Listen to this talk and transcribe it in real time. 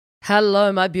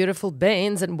Hello, my beautiful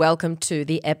beings, and welcome to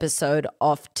the episode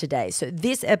of today. So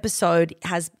this episode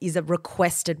is a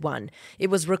requested one. It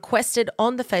was requested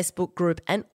on the Facebook group,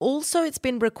 and also it's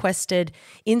been requested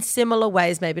in similar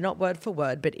ways, maybe not word for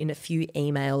word, but in a few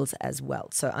emails as well.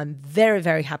 So I'm very,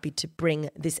 very happy to bring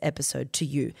this episode to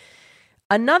you.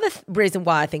 Another reason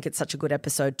why I think it's such a good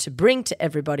episode to bring to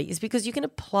everybody is because you can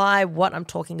apply what I'm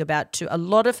talking about to a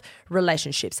lot of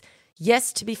relationships.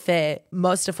 Yes, to be fair,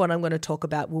 most of what I'm going to talk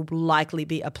about will likely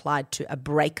be applied to a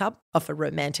breakup of a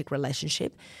romantic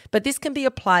relationship, but this can be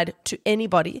applied to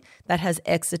anybody that has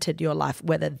exited your life,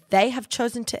 whether they have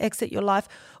chosen to exit your life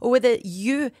or whether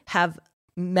you have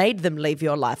made them leave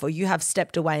your life or you have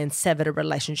stepped away and severed a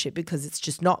relationship because it's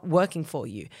just not working for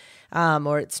you,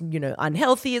 or it's,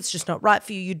 unhealthy, it's just not right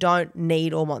for you. You don't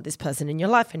need or want this person in your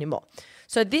life anymore.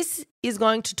 So this is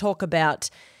going to talk about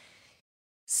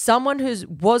someone who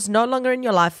was no longer in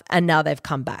your life and now they've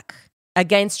come back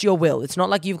against your will. It's not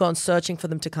like you've gone searching for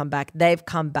them to come back. They've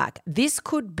come back. This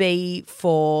could be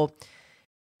for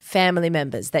family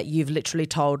members that you've literally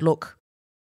told, look,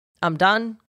 I'm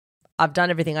done. I've done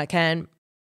everything I can.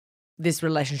 This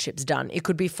relationship's done. It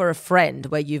could be for a friend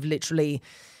where you've literally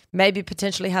maybe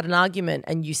potentially had an argument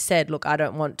and you said, look, I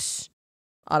don't want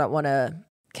to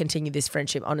continue this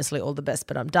friendship. Honestly, all the best,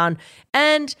 but I'm done.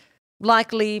 And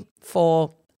likely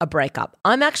for a breakup.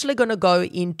 I'm actually going to go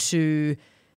into,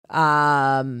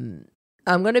 I'm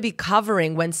going to be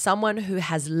covering when someone who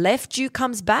has left you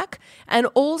comes back, and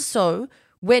also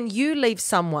when you leave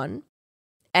someone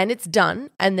and it's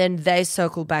done and then they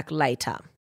circle back later.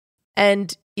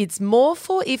 And it's more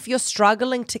for if you're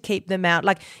struggling to keep them out.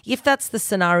 Like if that's the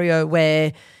scenario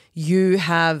where you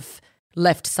have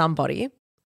left somebody,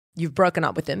 you've broken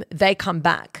up with them, they come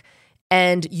back,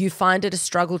 and you find it a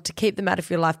struggle to keep them out of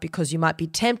your life because you might be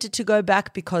tempted to go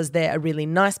back because they're a really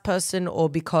nice person, or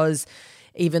because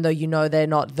even though you know they're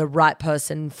not the right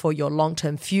person for your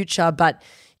long-term future, but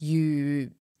you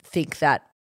think that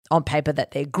on paper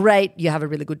that they're great, you have a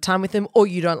really good time with them, or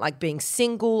you don't like being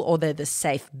single, or they're the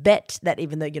safe bet that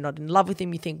even though you're not in love with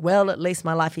them, you think, well, at least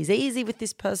my life is easy with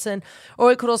this person.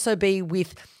 Or it could also be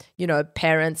with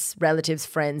parents, relatives,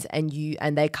 friends, and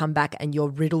they come back and you're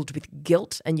riddled with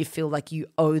guilt and you feel like you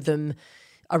owe them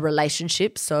a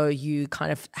relationship. So you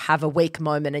kind of have a weak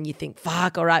moment and you think,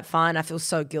 fuck, all right, fine, I feel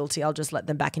so guilty, I'll just let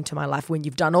them back into my life, when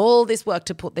you've done all this work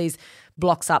to put these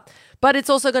blocks up. But it's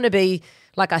also going to be,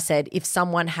 like I said, if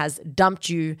someone has dumped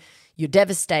you, you're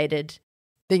devastated,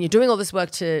 then you're doing all this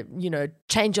work to,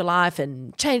 change your life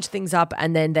and change things up,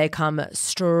 and then they come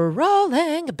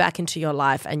strolling back into your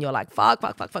life and you're like, fuck.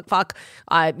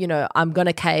 I'm going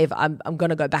to cave. I'm going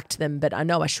to go back to them, but I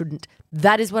know I shouldn't.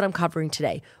 That is what I'm covering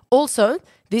today. Also,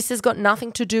 this has got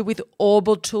nothing to do with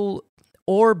orbital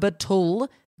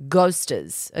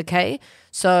ghosters, okay?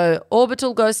 So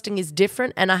orbital ghosting is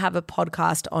different, and I have a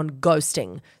podcast on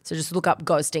ghosting. So just look up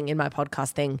ghosting in my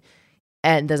podcast thing.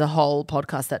 And there's a whole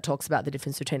podcast that talks about the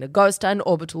difference between a ghoster and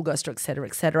orbital ghoster, et cetera,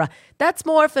 et cetera. That's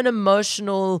more of an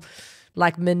emotional,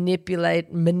 like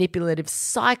manipulative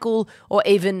cycle, or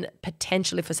even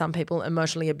potentially for some people,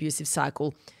 emotionally abusive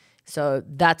cycle. So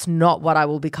that's not what I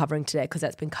will be covering today, because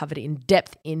that's been covered in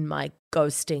depth in my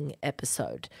ghosting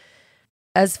episode.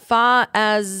 That's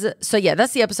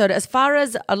the episode. As far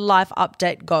as a life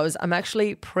update goes, I'm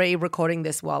actually pre-recording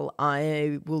this while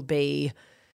I will be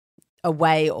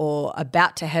away or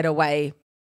about to head away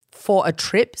for a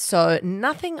trip. So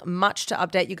nothing much to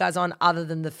update you guys on, other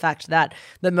than the fact that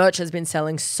the merch has been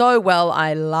selling so well.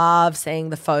 I love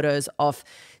seeing the photos of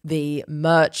the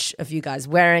merch of you guys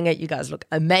wearing it. You guys look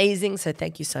amazing. So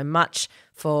thank you so much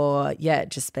for,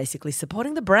 just basically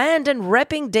supporting the brand and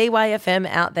repping DYFM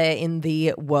out there in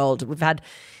the world. We've had,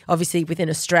 obviously, within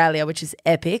Australia, which is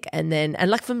epic, and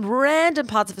like from random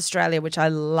parts of Australia, which I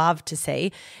love to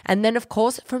see. And then, of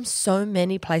course, from so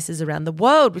many places around the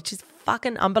world, which is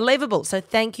fucking unbelievable. So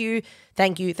thank you.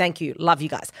 Love you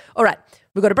guys. All right.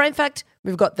 We've got a brain fact,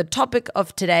 we've got the topic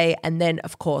of today, and then,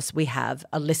 of course, we have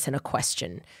a listener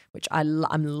question, which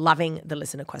I'm loving the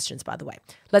listener questions, by the way.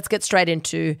 Let's get straight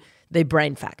into the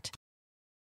brain fact.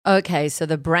 Okay, so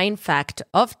the brain fact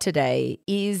of today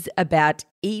is about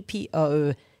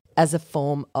EPO as a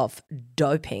form of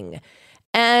doping.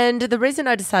 And the reason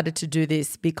I decided to do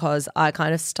this, because I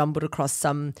kind of stumbled across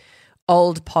some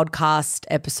old podcast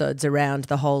episodes around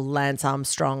the whole Lance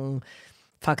Armstrong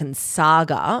fucking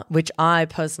saga, which I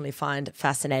personally find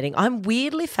fascinating. I'm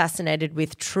weirdly fascinated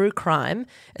with true crime,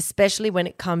 especially when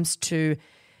it comes to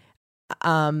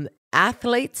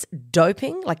athletes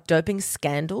doping, like doping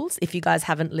scandals. If you guys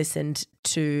haven't listened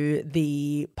to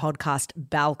the podcast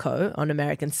Balco on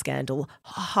American Scandal,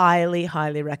 highly,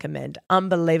 highly recommend.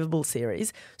 Unbelievable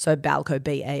series. So Balco,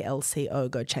 Balco,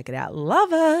 go check it out. Love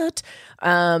it.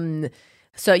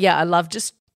 So yeah, I love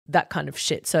just that kind of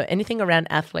shit. So anything around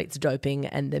athletes doping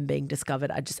and them being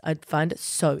discovered, I find it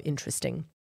so interesting.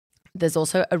 There's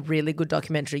also a really good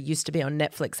documentary, used to be on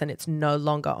Netflix and it's no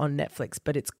longer on Netflix,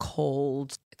 but it's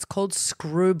called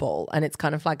Screwball, and it's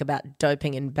kind of like about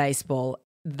doping in baseball.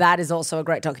 That is also a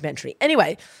great documentary.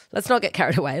 Anyway, let's not get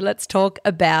carried away. Let's talk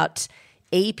about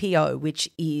EPO, which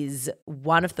is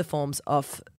one of the forms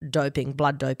of doping,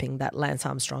 blood doping, that Lance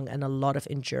Armstrong and a lot of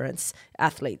endurance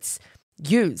athletes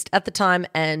used at the time,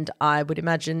 and I would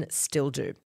imagine still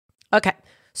do. Okay,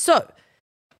 so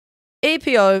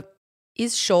EPO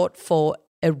is short for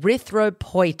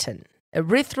erythropoietin.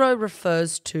 Erythro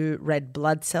refers to red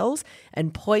blood cells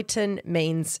and poietin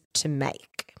means to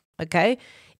make, okay?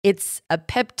 It's a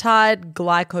peptide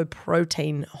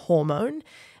glycoprotein hormone,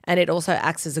 and it also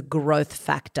acts as a growth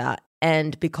factor,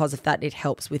 and because of that it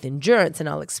helps with endurance, and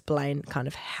I'll explain kind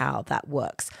of how that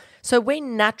works. So we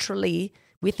naturally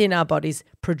within our bodies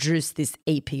produce this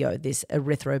EPO, this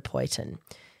erythropoietin.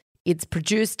 It's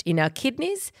produced in our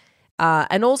kidneys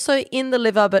and also in the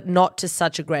liver, but not to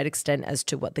such a great extent as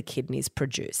to what the kidneys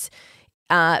produce.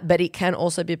 But it can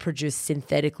also be produced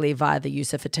synthetically via the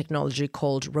use of a technology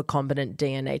called recombinant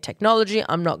DNA technology.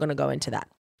 I'm not going to go into that.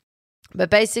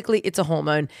 But basically, it's a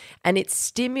hormone and it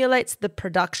stimulates the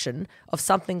production of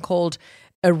something called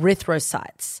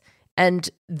erythrocytes. And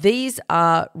these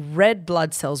are red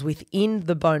blood cells within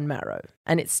the bone marrow.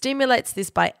 And it stimulates this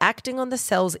by acting on the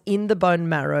cells in the bone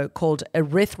marrow called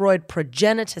erythroid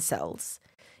progenitor cells.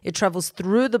 It travels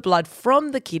through the blood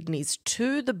from the kidneys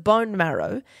to the bone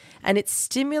marrow, and it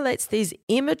stimulates these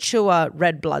immature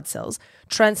red blood cells,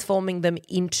 transforming them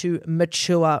into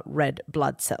mature red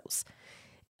blood cells.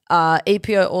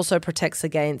 EPO also protects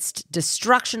against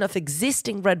destruction of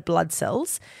existing red blood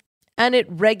cells, and it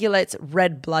regulates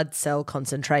red blood cell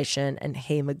concentration and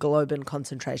hemoglobin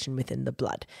concentration within the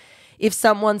blood. If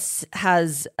someone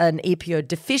has an EPO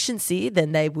deficiency,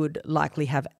 then they would likely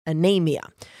have anemia.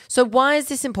 So why is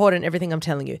this important, everything I'm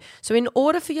telling you? So in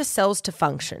order for your cells to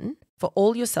function, for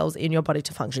all your cells in your body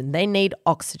to function, they need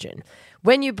oxygen.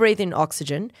 When you breathe in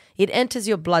oxygen, it enters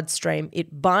your bloodstream,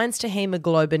 it binds to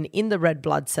hemoglobin in the red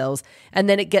blood cells, and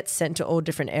then it gets sent to all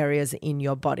different areas in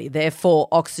your body, therefore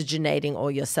oxygenating all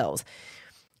your cells.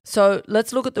 So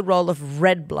let's look at the role of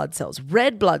red blood cells.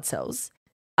 Red blood cells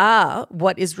are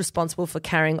what is responsible for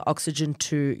carrying oxygen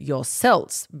to your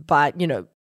cells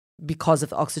because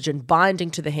of oxygen binding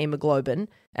to the hemoglobin,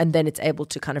 and then it's able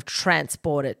to kind of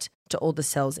transport it to all the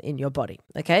cells in your body,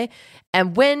 okay?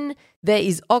 And when there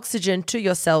is oxygen to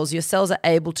your cells are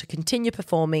able to continue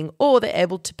performing, or they're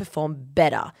able to perform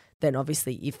better than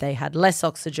obviously if they had less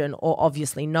oxygen or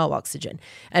obviously no oxygen.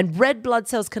 And red blood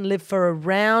cells can live for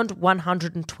around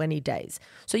 120 days.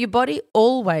 So your body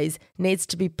always needs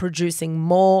to be producing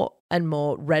more and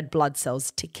more red blood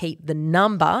cells to keep the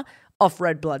number of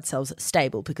red blood cells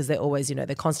stable, because they're always,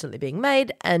 they're constantly being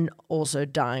made and also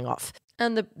dying off.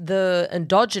 And the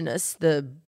endogenous,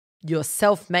 your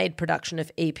self-made production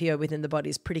of EPO within the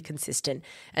body is pretty consistent,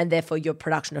 and therefore your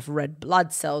production of red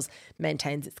blood cells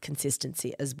maintains its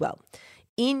consistency as well.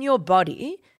 In your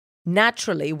body,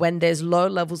 naturally, when there's low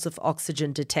levels of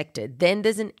oxygen detected, then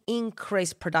there's an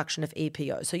increased production of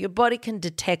EPO. So your body can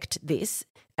detect this,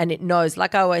 and it knows,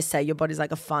 like I always say, your body's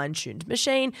like a fine-tuned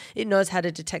machine. It knows how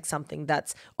to detect something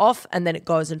that's off, and then it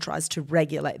goes and tries to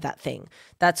regulate that thing.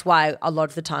 That's why a lot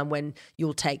of the time when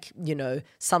you'll take,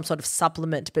 some sort of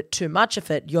supplement, but too much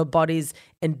of it, your body's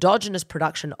endogenous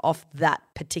production of that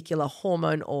particular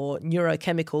hormone or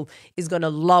neurochemical is going to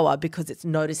lower because it's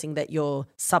noticing that you're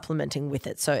supplementing with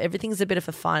it. So everything's a bit of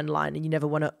a fine line, and you never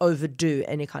want to overdo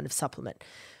any kind of supplement.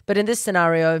 But in this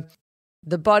scenario,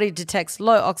 the body detects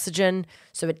low oxygen,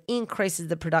 so it increases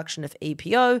the production of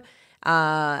EPO.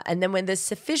 And then when there's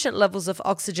sufficient levels of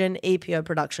oxygen, EPO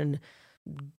production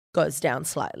goes down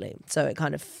slightly. So it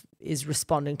kind of is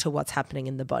responding to what's happening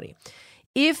in the body.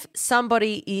 If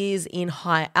somebody is in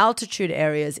high altitude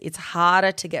areas, it's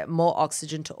harder to get more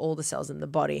oxygen to all the cells in the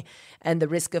body, and the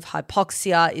risk of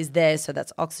hypoxia is there, so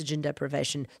that's oxygen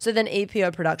deprivation. So then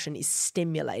EPO production is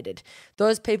stimulated.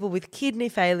 Those people with kidney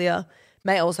failure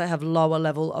may also have lower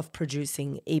level of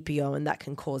producing EPO, and that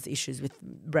can cause issues with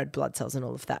red blood cells and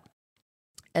all of that.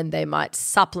 And they might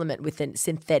supplement with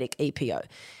synthetic EPO.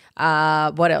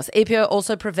 What else? EPO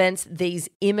also prevents these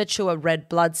immature red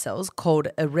blood cells called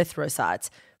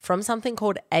erythrocytes from something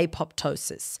called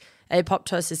apoptosis.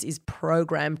 Apoptosis is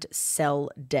programmed cell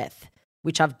death,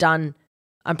 which I'm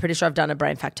pretty sure I've done a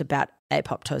brain fact about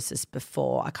apoptosis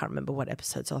before. I can't remember what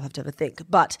episode, so I'll have to have a think.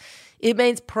 But it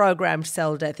means programmed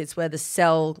cell death. It's where the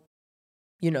cell,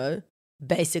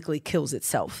 basically kills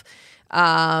itself.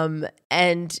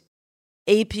 And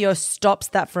EPO stops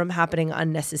that from happening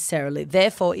unnecessarily.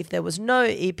 Therefore, if there was no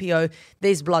EPO,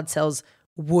 these blood cells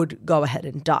would go ahead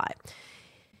and die.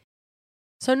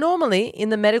 So normally in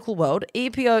the medical world,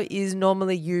 EPO is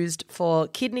normally used for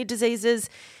kidney diseases.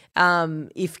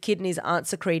 If kidneys aren't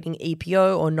secreting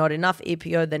EPO or not enough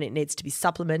EPO, then it needs to be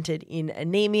supplemented in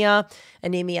anemia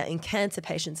in cancer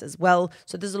patients as well.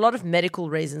 So there's a lot of medical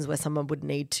reasons where someone would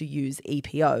need to use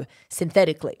EPO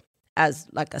synthetically as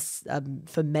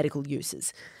for medical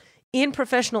uses. In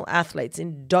professional athletes,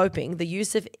 in doping, the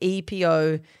use of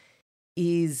EPO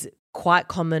is quite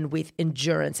common with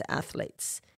endurance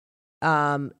athletes.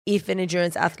 If an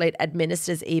endurance athlete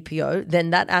administers EPO, then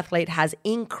that athlete has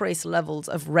increased levels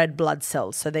of red blood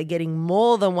cells. So they're getting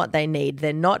more than what they need.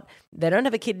 They don't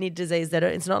have a kidney disease.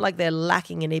 It's not like they're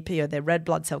lacking in EPO. Their red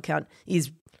blood cell count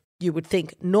is, you would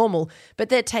think, normal, but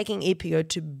they're taking EPO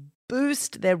to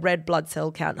boost their red blood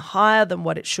cell count higher than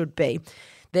what it should be.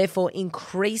 Therefore,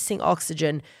 increasing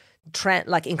oxygen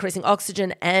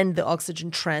and the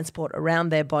oxygen transport around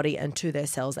their body and to their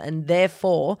cells. And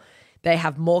therefore, they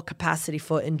have more capacity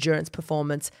for endurance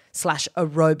performance /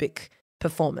 aerobic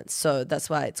performance. So that's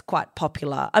why it's quite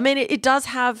popular. I mean, it does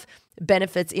have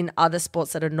benefits in other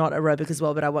sports that are not aerobic as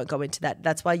well, but I won't go into that.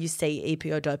 That's why you see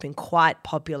EPO doping quite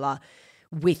popular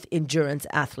with endurance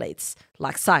athletes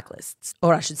like cyclists,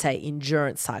 or I should say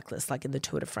endurance cyclists like in the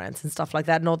Tour de France and stuff like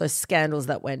that, and all those scandals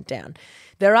that went down.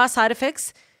 There are side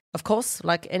effects, of course,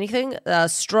 like anything,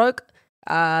 stroke,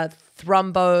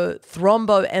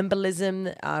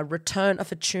 thromboembolism, return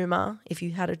of a tumor. If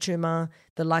you had a tumor,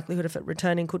 the likelihood of it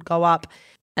returning could go up,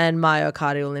 and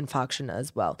myocardial infarction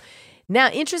as well. Now,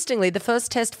 interestingly, the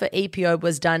first test for EPO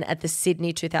was done at the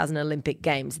Sydney 2000 Olympic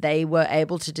Games. They were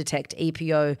able to detect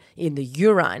EPO in the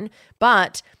urine,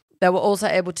 but they were also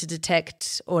able to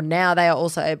detect, or now they are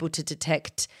also able to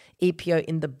detect EPO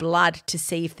in the blood to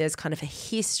see if there's kind of a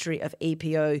history of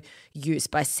EPO use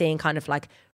by seeing kind of like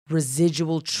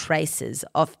residual traces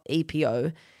of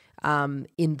EPO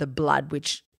in the blood,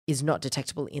 which is not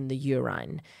detectable in the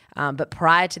urine. But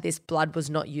prior to this, blood was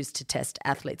not used to test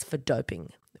athletes for doping,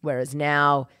 whereas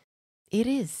now it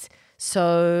is.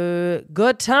 So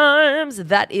good times.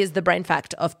 That is the brain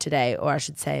fact of today, or I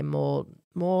should say more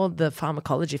the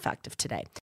pharmacology fact of today.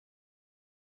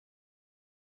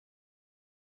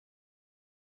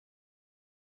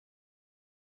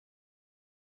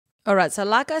 All right, so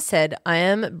like I said, I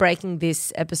am breaking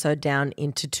this episode down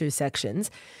into 2 sections.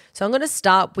 So I'm going to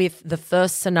start with the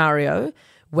first scenario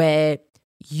where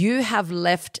you have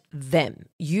left them.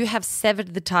 You have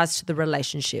severed the ties to the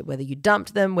relationship, whether you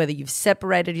dumped them, whether you've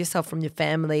separated yourself from your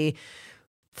family,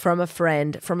 from a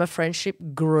friend, from a friendship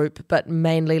group, but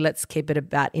mainly let's keep it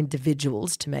about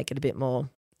individuals to make it a bit more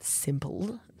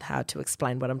simple how to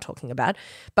explain what I'm talking about.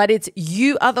 But it's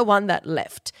you are the one that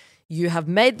left. You have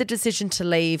made the decision to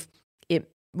leave.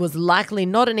 It was likely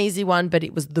not an easy one, but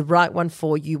it was the right one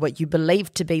for you, what you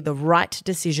believe to be the right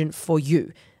decision for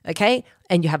you, okay?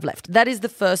 And you have left. That is the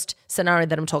first scenario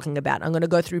that I'm talking about. I'm going to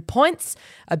go through points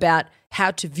about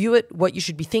how to view it, what you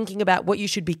should be thinking about, what you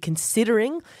should be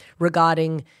considering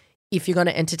regarding if you're going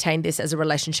to entertain this as a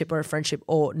relationship or a friendship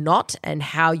or not, and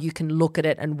how you can look at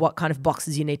it and what kind of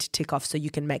boxes you need to tick off so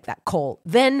you can make that call.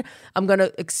 Then I'm going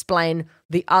to explain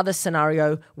the other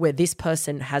scenario where this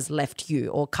person has left you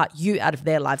or cut you out of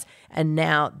their lives and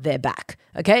now they're back.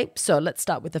 Okay, so let's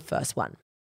start with the first one.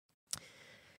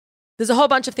 There's a whole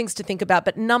bunch of things to think about,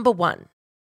 but number one,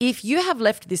 if you have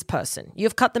left this person,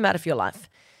 you've cut them out of your life,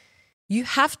 you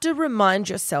have to remind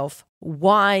yourself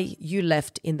why you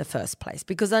left in the first place.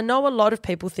 Because I know a lot of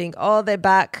people think, oh, they're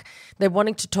back, they're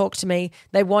wanting to talk to me,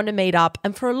 they want to meet up.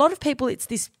 And for a lot of people, it's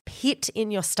this pit in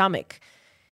your stomach.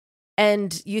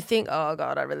 And you think, oh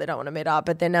God, I really don't want to meet up.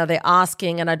 But then now they're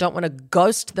asking and I don't want to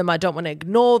ghost them. I don't want to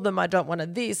ignore them. I don't want to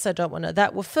this. I don't want to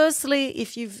that. Well, firstly,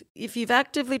 if you've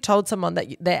actively told someone that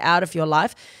they're out of your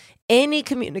life, any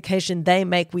communication they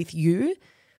make with you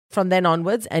from then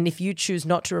onwards, and if you choose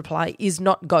not to reply, is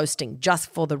not ghosting,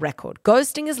 just for the record.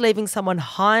 Ghosting is leaving someone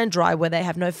high and dry where they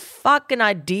have no fucking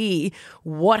idea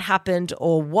what happened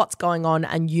or what's going on,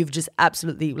 and you've just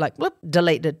absolutely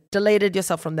deleted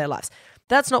yourself from their lives.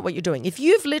 That's not what you're doing. If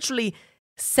you've literally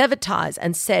severed ties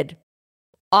and said,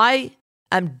 I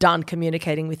am done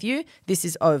communicating with you, this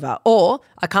is over, or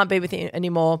I can't be with you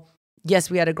anymore, yes,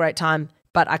 we had a great time,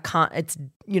 but I can't, it's,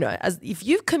 as if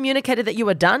you've communicated that you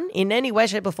are done in any way,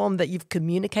 shape or form, that you've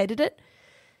communicated it,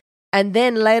 and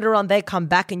then later on they come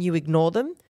back and you ignore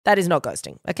them, that is not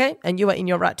ghosting, okay? And you are in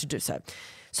your right to do so.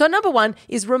 So number one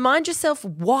is remind yourself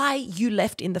why you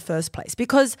left in the first place,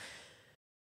 because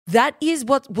that is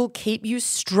what will keep you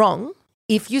strong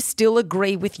if you still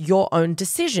agree with your own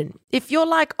decision. If you're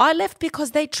like, I left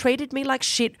because they treated me like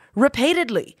shit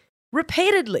repeatedly,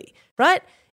 right?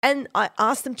 And I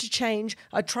asked them to change.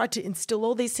 I tried to instill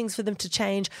all these things for them to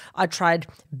change. I tried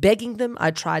begging them. I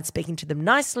tried speaking to them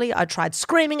nicely. I tried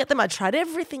screaming at them. I tried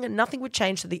everything and nothing would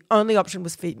change. So the only option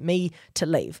was for me to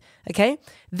leave, okay?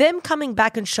 Them coming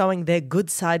back and showing their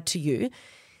good side to you,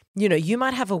 you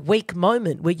might have a weak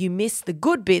moment where you miss the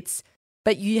good bits,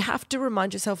 but you have to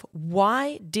remind yourself,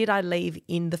 why did I leave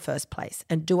in the first place?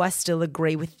 And do I still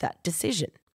agree with that decision?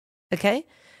 Okay?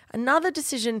 Another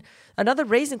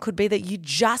reason could be that you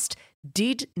just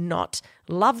did not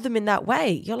love them in that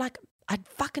way. You're like, I'd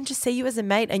fucking just see you as a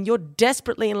mate and you're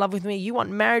desperately in love with me. You want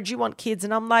marriage, you want kids.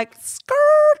 And I'm like,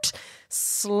 skirt,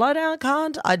 slow down,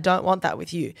 cunt. I don't want that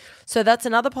with you. So that's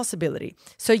another possibility.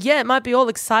 So yeah, it might be all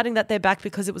exciting that they're back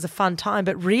because it was a fun time,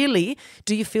 but really,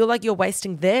 do you feel like you're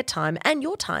wasting their time and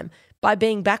your time by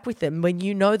being back with them when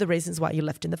you know the reasons why you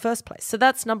left in the first place? So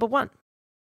that's number one.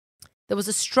 There was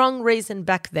a strong reason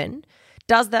back then.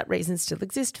 Does that reason still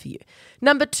exist for you?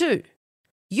 Number two,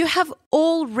 you have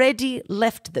already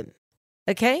left them,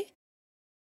 okay?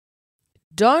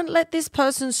 Don't let this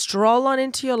person stroll on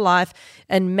into your life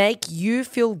and make you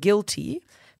feel guilty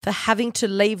for having to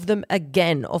leave them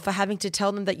again, or for having to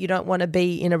tell them that you don't want to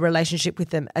be in a relationship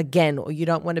with them again, or you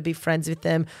don't want to be friends with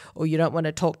them, or you don't want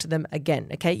to talk to them again,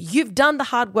 okay? You've done the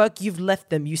hard work. You've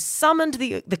left them. You summoned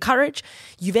the courage.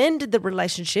 You've ended the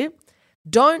relationship.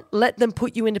 Don't let them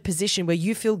put you in a position where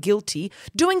you feel guilty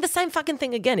doing the same fucking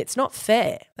thing again. It's not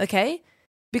fair, okay?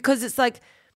 Because it's like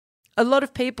a lot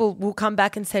of people will come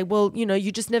back and say, well,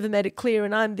 you just never made it clear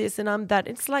and I'm this and I'm that.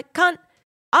 It's like,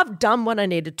 I've done what I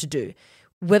needed to do.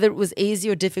 Whether it was easy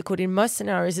or difficult, in most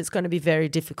scenarios, it's going to be very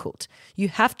difficult. You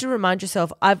have to remind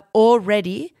yourself, I've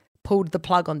already pulled the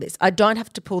plug on this. I don't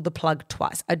have to pull the plug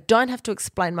twice. I don't have to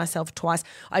explain myself twice.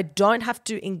 I don't have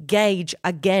to engage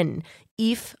again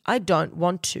if I don't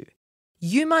want to.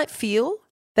 You might feel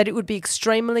that it would be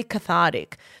extremely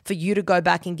cathartic for you to go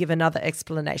back and give another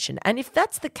explanation. And if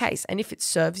that's the case, and if it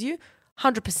serves you,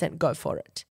 100% go for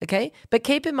it, okay? But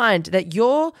keep in mind that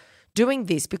you're doing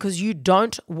this because you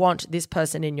don't want this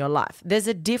person in your life. There's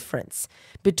a difference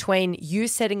between you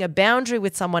setting a boundary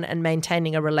with someone and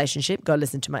maintaining a relationship. Go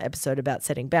listen to my episode about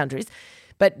setting boundaries.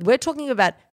 But we're talking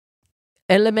about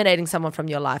eliminating someone from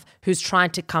your life who's trying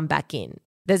to come back in.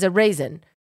 There's a reason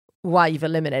why you've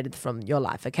eliminated from your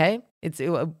life, okay? It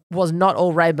was not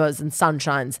all rainbows and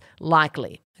sunshines,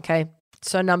 likely, okay?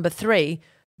 So number three,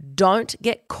 don't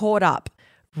get caught up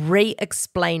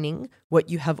re-explaining what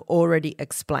you have already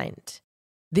explained.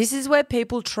 This is where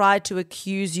people try to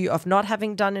accuse you of not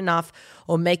having done enough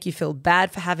or make you feel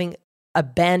bad for having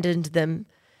abandoned them,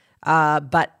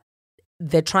 but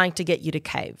they're trying to get you to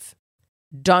cave.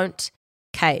 Don't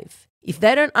cave. If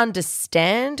they don't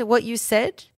understand what you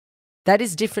said, that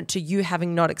is different to you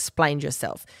having not explained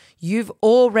yourself. You've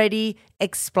already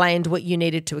explained what you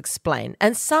needed to explain.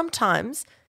 And sometimes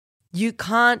you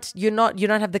don't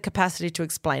have the capacity to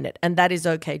explain it, and that is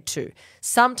okay too.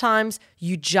 Sometimes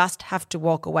you just have to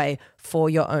walk away for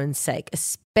your own sake,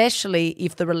 especially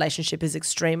if the relationship is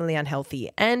extremely unhealthy.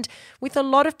 And with a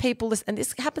lot of people, and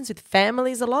this happens with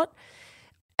families a lot,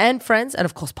 and friends, and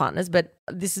of course partners, but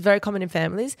this is very common in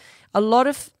families. A lot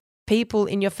of people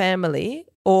in your family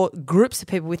or groups of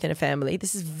people within a family,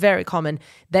 this is very common,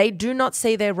 they do not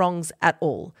see their wrongs at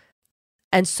all.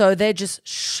 And so they're just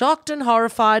shocked and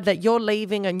horrified that you're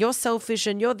leaving and you're selfish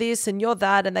and you're this and you're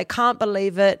that and they can't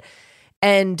believe it.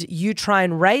 And you try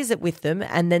and raise it with them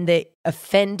and then they're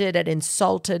offended and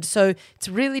insulted. So it's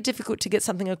really difficult to get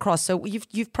something across. So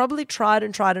you've probably tried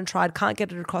and tried and tried, can't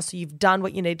get it across. So you've done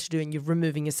what you need to do and you're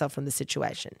removing yourself from the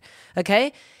situation.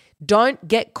 Okay? Don't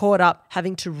get caught up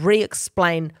having to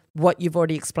re-explain what you've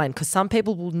already explained, because some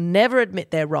people will never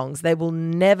admit their wrongs. They will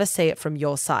never see it from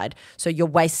your side. So you're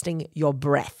wasting your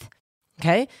breath.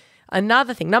 Okay?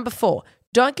 Another thing, number 4,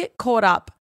 don't get caught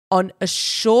up on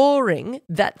assuring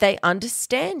that they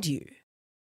understand you.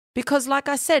 Because like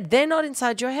I said, they're not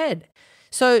inside your head.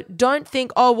 So don't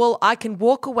think, oh, well, I can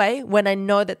walk away when I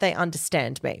know that they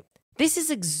understand me. This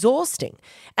is exhausting.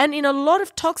 And in a lot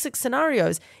of toxic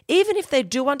scenarios, even if they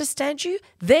do understand you,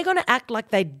 they're going to act like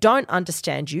they don't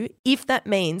understand you if that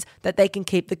means that they can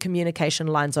keep the communication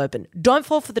lines open. Don't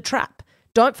fall for the trap.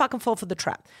 Don't fucking fall for the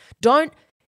trap. Don't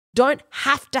don't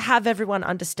have to have everyone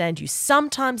understand you.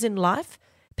 Sometimes in life,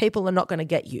 people are not going to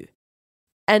get you.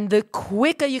 And the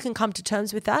quicker you can come to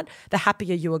terms with that, the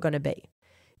happier you are going to be.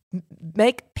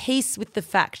 Make peace with the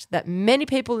fact that many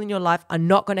people in your life are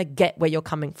not going to get where you're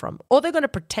coming from, or they're going to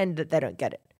pretend that they don't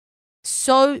get it.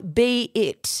 So be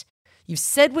it. You've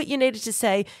said what you needed to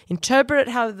say, interpret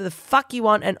it however the fuck you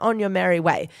want, and on your merry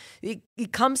way.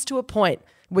 It comes to a point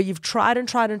where you've tried and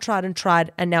tried and tried and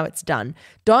tried, and now it's done.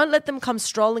 Don't let them come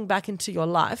strolling back into your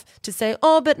life to say,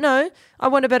 oh, but no, I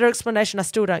want a better explanation. I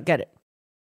still don't get it.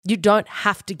 You don't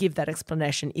have to give that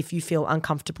explanation if you feel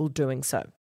uncomfortable doing so.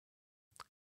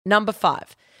 Number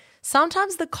 5,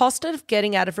 sometimes the cost of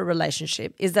getting out of a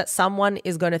relationship is that someone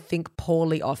is going to think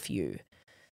poorly of you.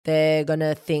 They're going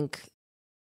to think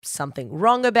something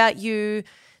wrong about you.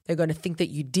 They're going to think that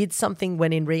you did something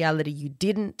when in reality you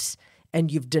didn't,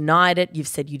 and you've denied it. You've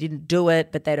said you didn't do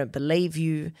it, but they don't believe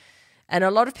you. And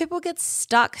a lot of people get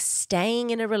stuck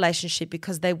staying in a relationship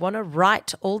because they want to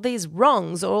right all these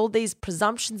wrongs or all these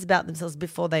presumptions about themselves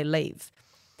before they leave.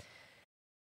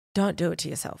 Don't do it to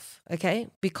yourself, okay?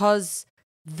 Because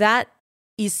that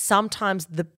is sometimes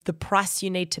the price you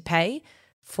need to pay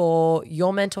for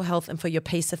your mental health and for your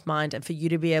peace of mind, and for you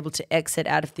to be able to exit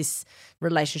out of this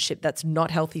relationship that's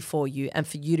not healthy for you, and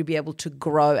for you to be able to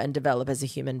grow and develop as a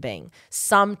human being.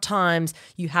 Sometimes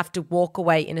you have to walk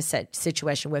away in a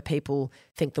situation where people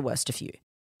think the worst of you,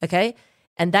 okay?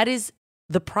 And that is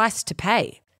the price to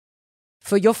pay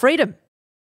for your freedom.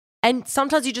 And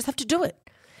sometimes you just have to do it.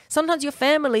 Sometimes your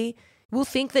family will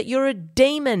think that you're a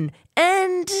demon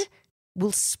and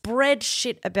will spread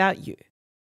shit about you.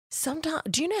 Sometimes,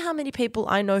 do you know how many people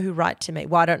I know who write to me?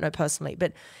 Well, I don't know personally,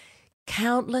 but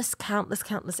countless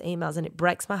emails, and it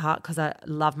breaks my heart because I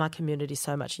love my community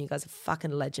so much and you guys are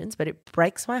fucking legends, but it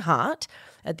breaks my heart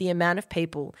at the amount of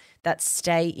people that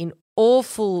stay in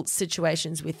awful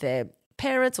situations with their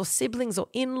parents or siblings or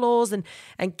in-laws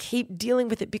and keep dealing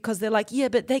with it because they're like, yeah,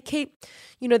 but they keep,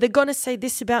 they're going to say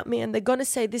this about me and they're going to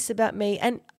say this about me.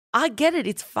 And I get it.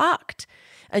 It's fucked.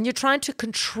 And you're trying to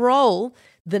control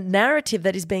the narrative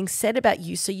that is being said about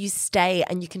you, so you stay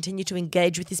and you continue to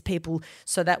engage with these people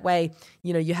so that way,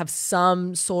 you have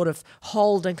some sort of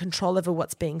hold and control over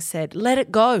what's being said. Let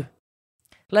it go.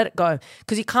 Let it go,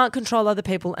 because you can't control other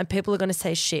people and people are going to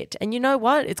say shit. And you know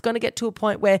what? It's going to get to a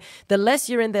point where the less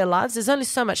you're in their lives, there's only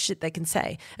so much shit they can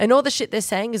say. And all the shit they're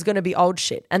saying is going to be old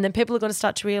shit. And then people are going to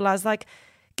start to realize, like,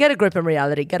 get a grip in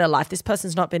reality, get a life. This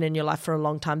person's not been in your life for a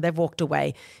long time. They've walked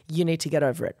away. You need to get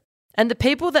over it. And the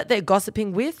people that they're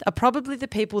gossiping with are probably the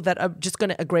people that are just going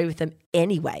to agree with them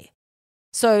anyway.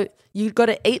 So you've got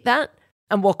to eat that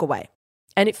and walk away.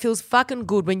 And it feels fucking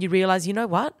good when you realize, you know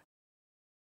what?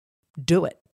 Do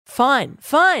it. Fine.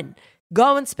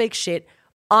 Go and speak shit.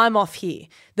 I'm off here.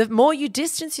 The more you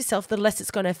distance yourself, the less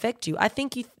it's going to affect you. I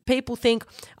think people think,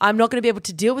 I'm not going to be able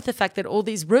to deal with the fact that all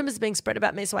these rumors are being spread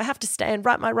about me, so I have to stay and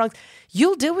right my wrongs.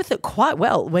 You'll deal with it quite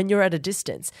well when you're at a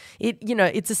distance.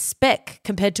 It's a speck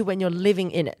compared to when you're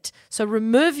living in it. So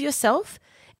remove yourself,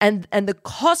 and the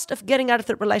cost of getting out of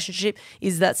that relationship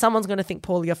is that someone's going to think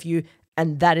poorly of you,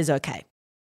 and that is okay.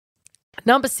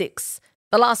 Number 6,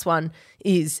 the last one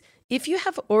is, if you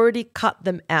have already cut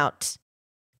them out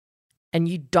and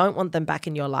you don't want them back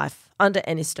in your life under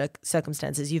any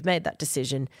circumstances, you've made that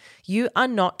decision, you are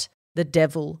not the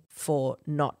devil for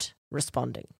not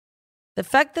responding. The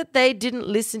fact that they didn't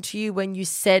listen to you when you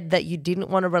said that you didn't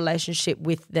want a relationship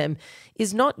with them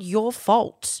is not your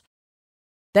fault.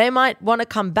 They might want to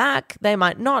come back, they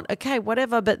might not, okay,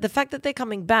 whatever. But the fact that they're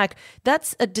coming back,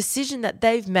 that's a decision that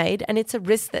they've made, and it's a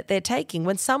risk that they're taking.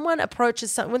 When someone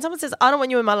when someone says, I don't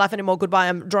want you in my life anymore, goodbye,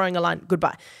 I'm drawing a line,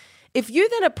 goodbye. If you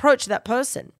then approach that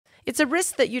person, it's a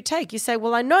risk that you take. You say,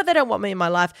 well, I know they don't want me in my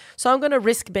life, so I'm going to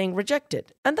risk being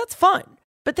rejected. And that's fine,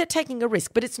 but they're taking a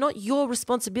risk. But it's not your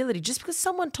responsibility. Just because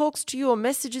someone talks to you or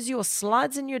messages you or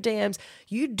slides in your DMs,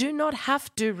 you do not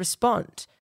have to respond.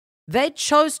 They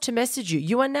chose to message you.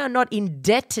 You are now not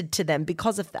indebted to them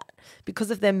because of that,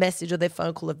 because of their message or their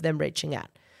phone call of them reaching out.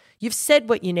 You've said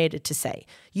what you needed to say.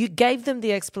 You gave them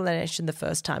the explanation the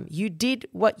first time. You did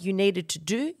what you needed to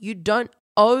do. You don't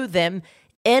owe them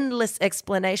endless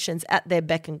explanations at their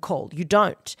beck and call. You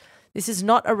don't. This is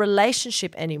not a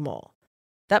relationship anymore.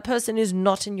 That person is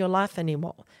not in your life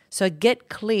anymore. So get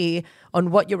clear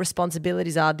on what your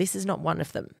responsibilities are. This is not one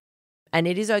of them. And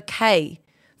it is okay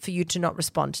for you to not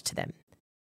respond to them,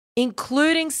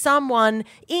 including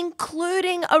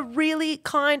a really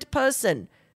kind person.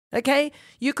 Okay?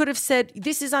 You could have said,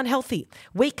 this is unhealthy.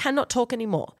 We cannot talk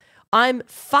anymore. I'm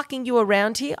fucking you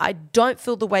around here. I don't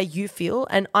feel the way you feel.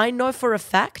 And I know for a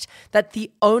fact that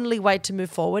the only way to move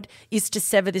forward is to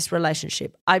sever this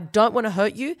relationship. I don't want to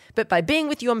hurt you, but by being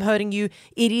with you, I'm hurting you.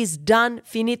 It is done,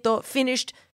 finito,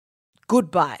 finished,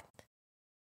 goodbye.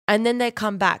 And then they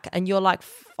come back and you're like,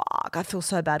 fuck, I feel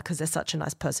so bad because they're such a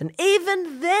nice person.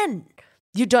 Even then,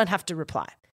 you don't have to reply.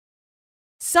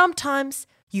 Sometimes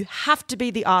you have to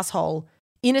be the asshole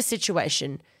in a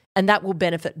situation, and that will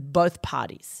benefit both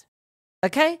parties.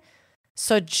 Okay?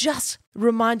 So just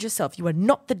remind yourself, you are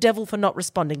not the devil for not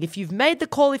responding. If you've made the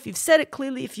call, if you've said it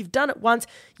clearly, if you've done it once,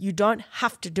 you don't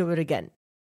have to do it again.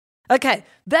 Okay,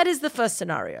 that is the first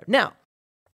scenario. Now,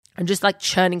 I'm just like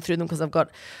churning through them because I've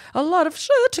got a lot of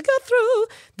shit to get through.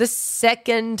 The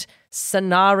second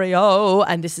scenario,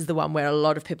 and this is the one where a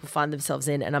lot of people find themselves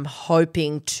in, and I'm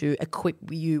hoping to equip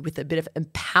you with a bit of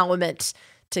empowerment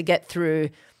to get through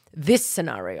this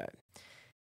scenario.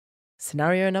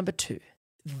 Scenario number 2.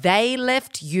 They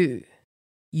left you.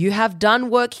 You have done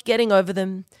work getting over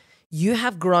them. You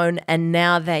have grown, and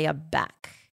now they are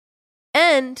back.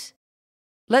 And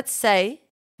let's say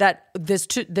that there's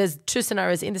two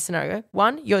scenarios in the scenario.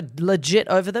 One, you're legit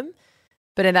over them,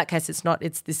 but in that case, it's not.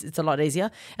 It's a lot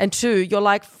easier. And 2, you're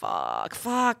like, fuck.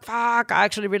 I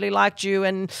actually really liked you,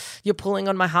 and you're pulling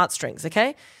on my heartstrings.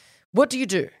 Okay, what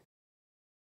do?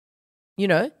 You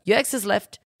know, your ex has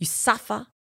left. You suffer,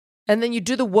 and then you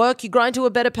do the work. You grow into a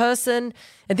better person.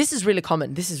 And this is really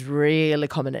common.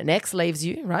 An ex leaves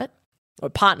you, right? Or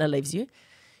a partner leaves you.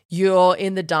 You're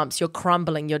in the dumps, you're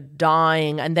crumbling, you're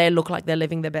dying, and they look like they're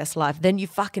living their best life. Then you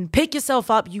fucking pick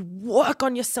yourself up, you work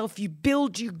on yourself, you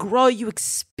build, you grow, you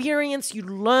experience, you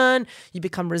learn, you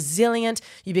become resilient,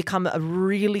 you become a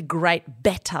really great,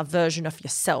 better version of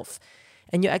yourself.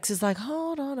 And your ex is like,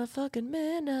 hold on a fucking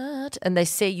minute. And they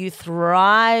see you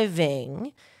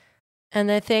thriving and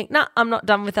they think, nah, I'm not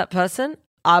done with that person.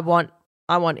 I want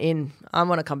in, I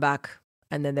want to come back.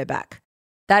 And then they're back.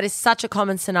 That is such a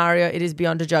common scenario. It is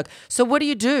beyond a joke. So what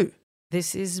do?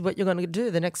 This is what you're going to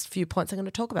do. The next few points I'm going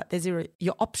to talk about. There's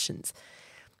your options.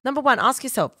 Number 1, ask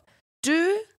yourself,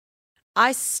 do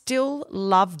I still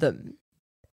love them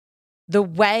the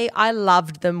way I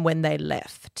loved them when they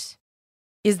left?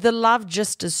 Is the love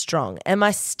just as strong? Am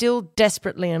I still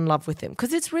desperately in love with them?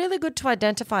 Because it's really good to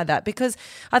identify that, because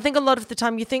I think a lot of the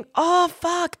time you think, oh,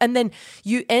 fuck. And then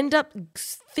you end up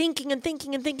thinking.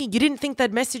 You didn't think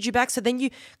they'd message you back. So then you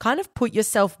kind of put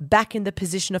yourself back in the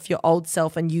position of your old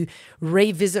self and you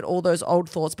revisit all those old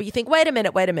thoughts. But you think, wait a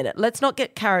minute. Let's not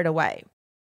get carried away.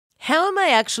 How am I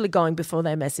actually going before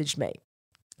they message me?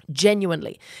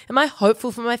 Genuinely. Am I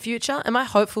hopeful for my future? Am I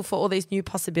hopeful for all these new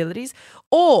possibilities?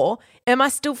 Or am I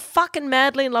still fucking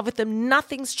madly in love with them?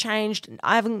 Nothing's changed.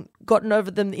 I haven't gotten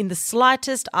over them in the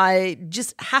slightest. I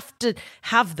just have to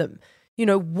have them. You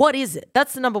know, what is it?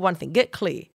 That's the number 1 thing. Get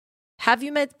clear. Have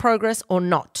you made progress or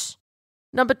not?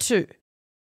 Number 2,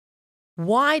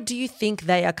 why do you think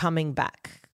they are coming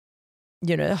back?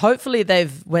 You know, hopefully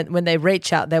when they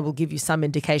reach out, they will give you some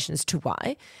indications to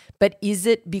why. But is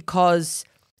it because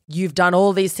you've done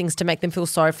all these things to make them feel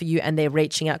sorry for you and they're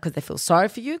reaching out because they feel sorry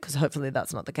for you? Because hopefully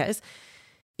that's not the case.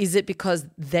 Is it because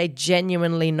they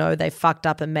genuinely know they fucked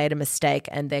up and made a mistake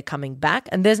and they're coming back?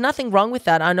 And there's nothing wrong with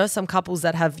that. I know some couples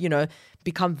that have, you know,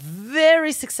 become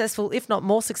very successful, if not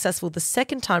more successful, the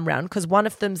second time round, because one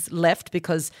of them's left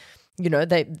because, you know,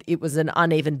 it was an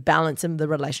uneven balance in the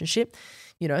relationship,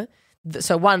 you know.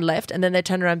 So one left and then they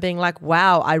turn around being like,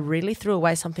 wow, I really threw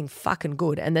away something fucking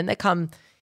good. And then they come,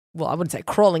 well, I wouldn't say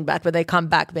crawling back, but they come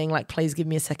back being like, please give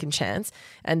me a second chance.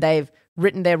 And they've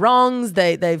written their wrongs.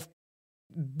 They've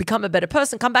become a better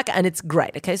person, come back, and it's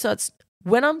great. Okay. So it's,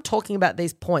 when I'm talking about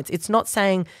these points, it's not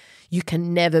saying you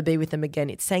can never be with them again.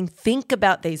 It's saying, think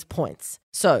about these points.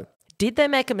 So did they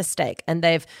make a mistake and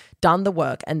they've done the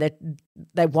work and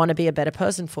they want to be a better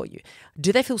person for you?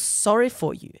 Do they feel sorry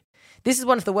for you? This is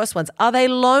one of the worst ones. Are they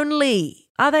lonely?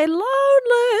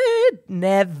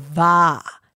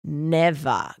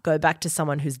 Never go back to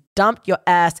someone who's dumped your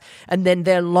ass and then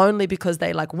they're lonely because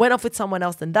they like went off with someone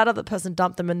else and that other person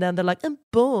dumped them and then they're like, I'm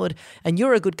bored and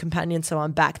you're a good companion, so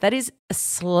I'm back. That is a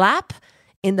slap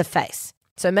in the face.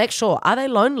 So make sure, are they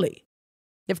lonely?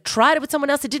 They've tried it with someone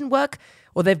else, it didn't work,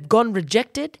 or they've gone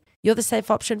rejected. You're the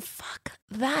safe option. Fuck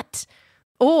that.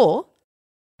 Or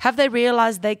have they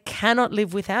realized they cannot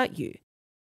live without you?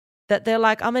 That they're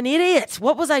like, I'm an idiot.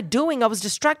 What was I doing? I was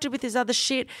distracted with this other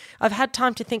shit. I've had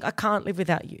time to think, I can't live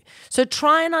without you. So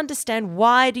try and understand,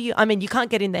 you can't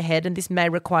get in their head and this may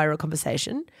require a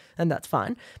conversation and that's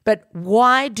fine. But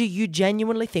why do you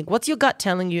genuinely think? What's your gut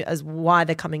telling you as why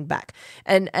they're coming back?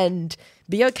 And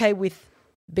be okay with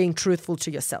being truthful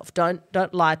to yourself.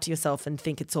 Don't lie to yourself and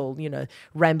think it's all,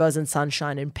 rainbows and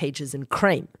sunshine and peaches and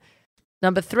cream.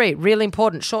 Number 3, really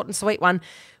important, short and sweet one.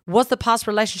 Was the past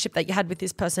relationship that you had with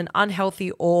this person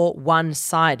unhealthy or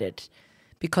one-sided?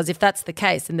 Because if that's the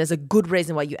case, then there's a good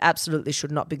reason why you absolutely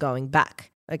should not be going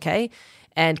back, okay?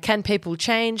 And can people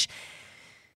change?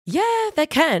 Yeah, they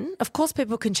can. Of course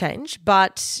people can change,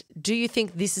 but do you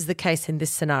think this is the case in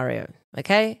this scenario,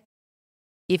 okay?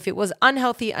 If it was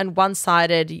unhealthy and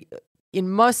one-sided, in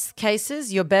most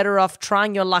cases, you're better off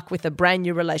trying your luck with a brand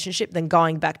new relationship than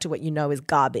going back to what you know is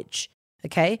garbage,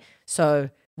 okay?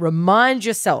 So remind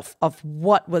yourself of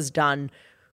what was done,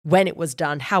 when it was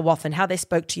done, how often, how they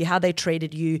spoke to you, how they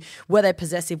treated you, were they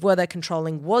possessive, were they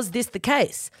controlling, was this the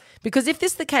case? Because if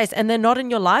this is the case and they're not in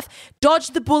your life, dodge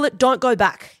the bullet, don't go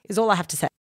back, is all I have to say.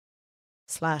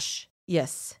 /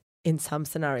 yes, in some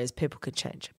scenarios, people could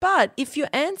change. But if your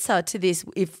answer to this,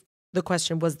 if the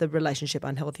question was the relationship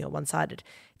unhealthy or one-sided,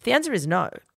 if the answer is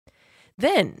no,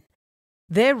 then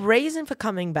their reason for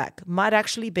coming back might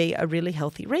actually be a really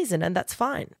healthy reason, and that's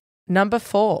fine. Number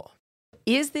 4.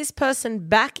 Is this person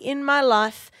back in my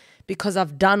life because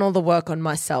I've done all the work on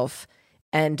myself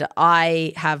and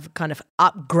I have kind of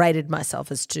upgraded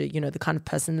myself as to, the kind of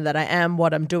person that I am,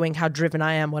 what I'm doing, how driven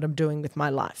I am, what I'm doing with my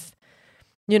life?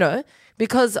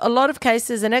 Because a lot of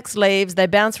cases an ex leaves, they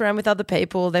bounce around with other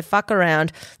people, they fuck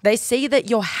around, they see that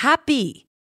you're happy.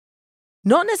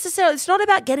 Not necessarily, it's not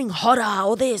about getting hotter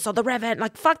or this or the revent,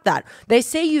 like fuck that. They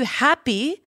see you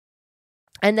happy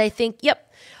and they think,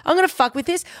 yep, I'm going to fuck with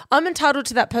this. I'm entitled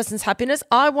to that person's happiness.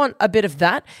 I want a bit of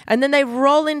that. And then they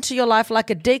roll into your life like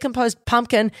a decomposed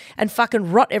pumpkin and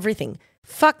fucking rot everything.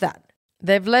 Fuck that.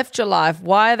 They've left your life.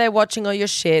 Why are they watching all your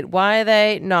shit? Why are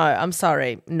they? No, I'm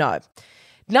sorry. No.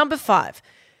 Number 5.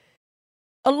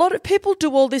 A lot of people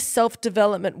do all this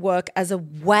self-development work as a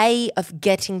way of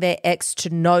getting their ex to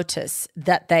notice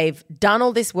that they've done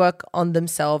all this work on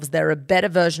themselves. They're a better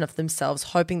version of themselves,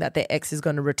 hoping that their ex is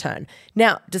going to return.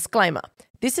 Now, disclaimer,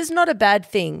 this is not a bad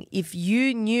thing if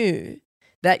you knew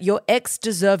that your ex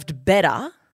deserved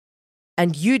better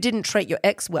and you didn't treat your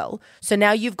ex well. So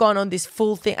now you've gone on this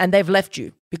full thing and they've left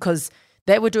you because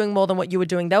they were doing more than what you were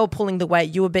doing. They were pulling the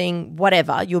weight. You were being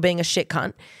whatever. You were being a shit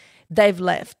cunt. They've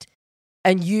left.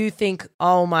 And you think,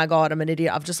 oh my God, I'm an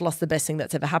idiot. I've just lost the best thing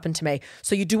that's ever happened to me.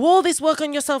 So you do all this work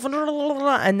on yourself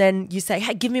and then you say,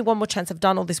 hey, give me one more chance. I've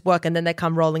done all this work. And then they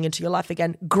come rolling into your life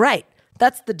again. Great.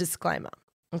 That's the disclaimer.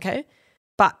 Okay.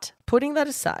 But putting that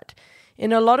aside,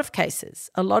 in a lot of cases,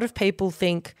 a lot of people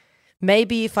think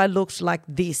maybe if I looked like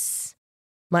this,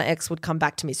 my ex would come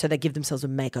back to me. So they give themselves a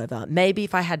makeover. Maybe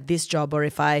if I had this job or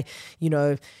if I,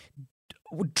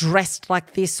 dressed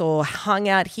like this or hung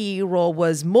out here or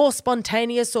was more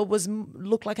spontaneous or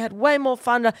looked like I had way more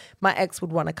fun, my ex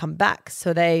would want to come back.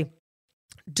 So they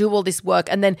do all this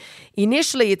work and then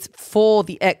initially it's for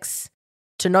the ex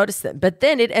to notice them. But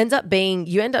then it ends up being,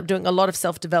 you end up doing a lot of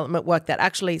self-development work that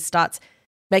actually starts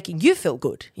making you feel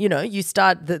good. You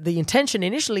start, the intention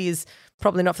initially is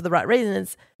probably not for the right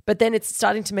reasons, but then it's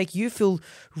starting to make you feel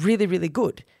really, really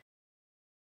good.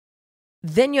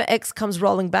 Then your ex comes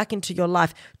rolling back into your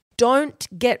life. Don't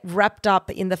get wrapped up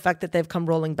in the fact that they've come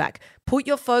rolling back. Put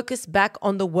your focus back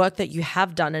on the work that you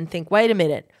have done and think, wait a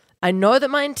minute, I know that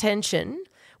my intention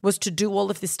was to do all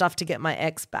of this stuff to get my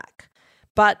ex back.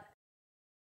 But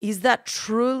is that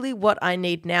truly what I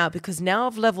need now? Because now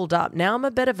I've leveled up. Now I'm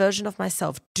a better version of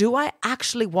myself. Do I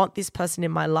actually want this person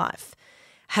in my life?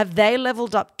 Have they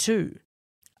leveled up too?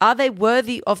 Are they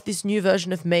worthy of this new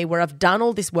version of me where I've done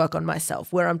all this work on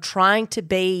myself, where I'm trying to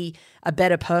be a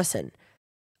better person?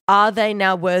 Are they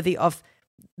now worthy of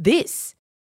this?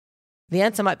 The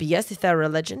answer might be yes if they're a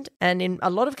legend, and in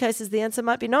a lot of cases the answer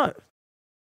might be no.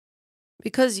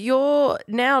 Because you're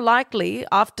now likely,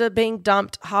 after being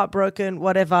dumped, heartbroken,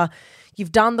 whatever,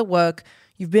 you've done the work,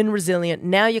 you've been resilient,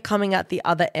 now you're coming out the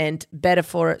other end better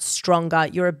for it, stronger,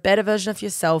 you're a better version of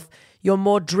yourself. You're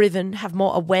more driven, have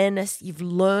more awareness, you've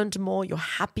learned more, you're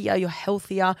happier, you're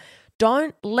healthier.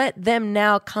 Don't let them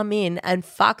now come in and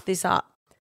fuck this up.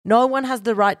 No one has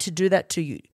the right to do that to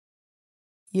you.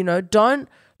 Don't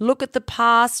look at the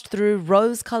past through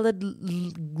rose-colored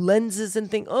lenses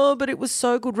and think, oh, but it was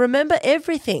so good. Remember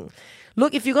everything.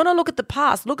 Look, if you're going to look at the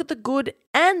past, look at the good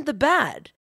and the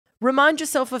bad. Remind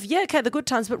yourself of, the good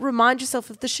times, but remind yourself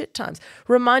of the shit times.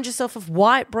 Remind yourself of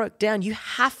why it broke down. You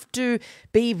have to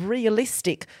be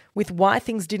realistic with why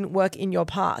things didn't work in your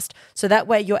past. So that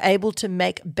way you're able to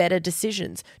make better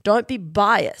decisions. Don't be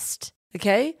biased,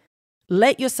 okay?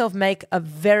 Let yourself make a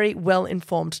very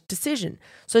well-informed decision.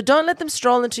 So don't let them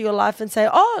stroll into your life and say,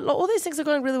 oh, look, all these things are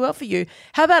going really well for you.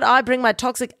 How about I bring my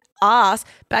toxic ass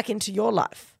back into your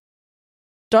life.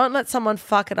 Don't let someone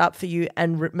fuck it up for you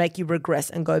and make you regress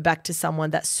and go back to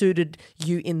someone that suited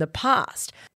you in the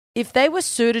past. If they were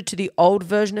suited to the old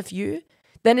version of you,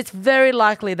 then it's very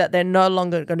likely that they're no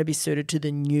longer going to be suited to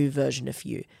the new version of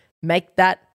you. Make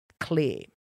that clear.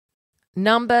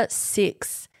 Number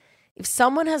 6, if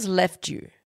someone has left you,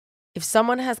 if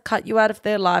someone has cut you out of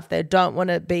their life, they don't want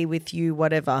to be with you,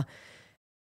 whatever,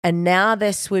 and now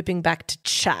they're swooping back to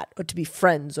chat or to be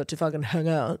friends or to fucking hang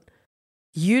out,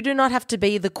 you do not have to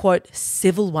be the, quote,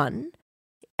 civil one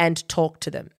and talk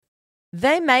to them.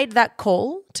 They made that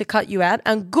call to cut you out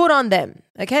and good on them,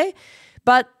 okay?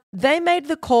 But they made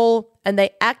the call and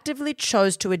they actively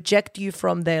chose to eject you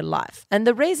from their life. And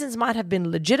the reasons might have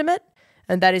been legitimate,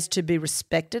 and that is to be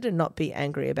respected and not be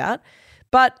angry about.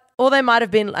 Or they might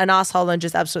have been an asshole and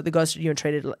just absolutely ghosted you and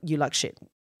treated you like shit.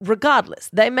 Regardless,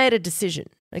 they made a decision,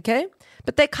 okay?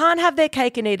 But they can't have their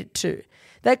cake and eat it too.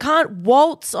 They can't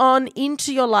waltz on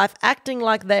into your life acting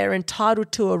like they're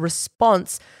entitled to a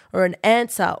response or an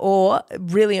answer or,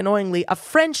 really annoyingly, a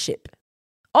friendship.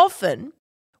 Often,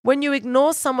 when you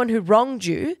ignore someone who wronged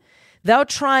you, they'll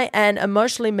try and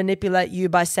emotionally manipulate you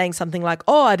by saying something like,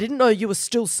 oh, I didn't know you were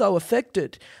still so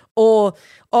affected. Or,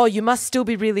 oh, you must still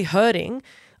be really hurting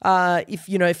if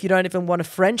you don't even want a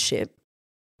friendship.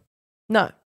 No.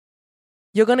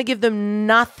 You're going to give them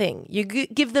nothing. You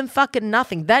give them fucking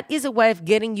nothing. That is a way of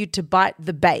getting you to bite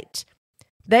the bait.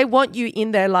 They want you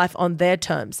in their life on their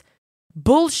terms.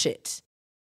 Bullshit.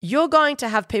 You're going to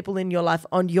have people in your life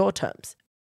on your terms.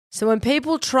 So when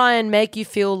people try and make you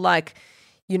feel like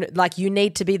you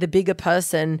need to be the bigger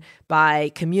person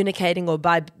by communicating or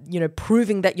by,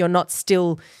 proving that you're not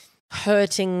still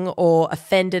hurting or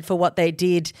offended for what they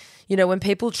did, when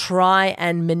people try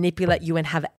and manipulate you and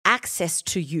have access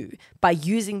to you by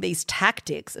using these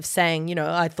tactics of saying,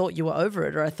 I thought you were over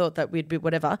it or I thought that we'd be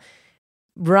whatever,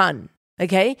 run,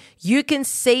 okay? You can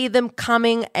see them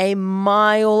coming a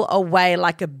mile away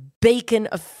like a beacon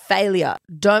of failure.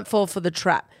 Don't fall for the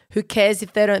trap. Who cares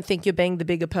if they don't think you're being the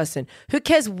bigger person? Who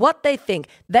cares what they think?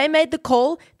 They made the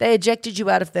call. They ejected you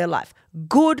out of their life.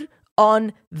 Good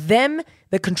on them.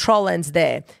 The control ends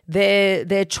there.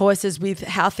 Their choices with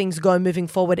how things go moving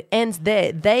forward ends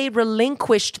there. They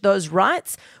relinquished those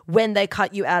rights when they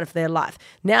cut you out of their life.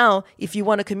 Now, if you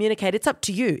want to communicate, it's up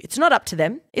to you. It's not up to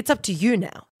them. It's up to you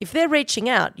now. If they're reaching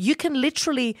out, you can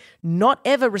literally not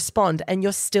ever respond and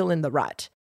you're still in the right.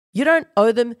 You don't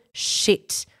owe them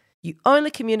shit. You only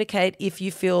communicate if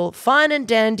you feel fine and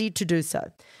dandy to do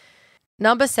so.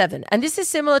 Number 7, and this is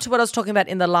similar to what I was talking about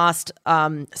in the last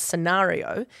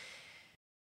scenario.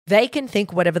 They can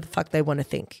think whatever the fuck they want to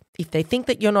think. If they think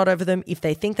that you're not over them, if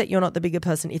they think that you're not the bigger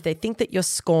person, if they think that you're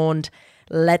scorned,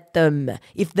 let them.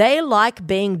 If they like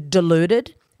being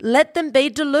deluded, let them be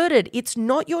deluded. It's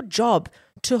not your job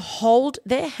to hold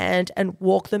their hand and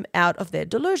walk them out of their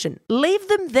delusion. Leave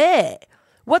them there.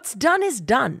 What's done is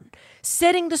done.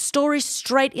 Setting the story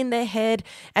straight in their head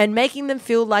and making them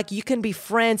feel like you can be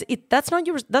friends, that's not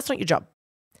your job.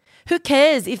 Who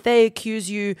cares if they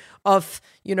accuse you of,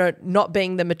 not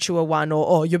being the mature one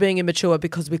or you're being immature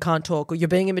because we can't talk or you're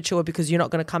being immature because you're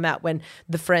not going to come out when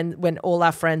all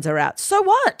our friends are out. So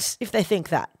what if they think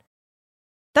that?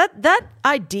 That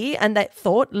idea and that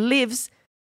thought lives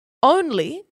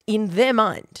only in their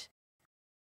mind.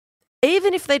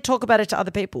 Even if they talk about it to other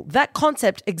people, that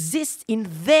concept exists in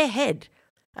their head.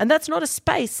 And that's not a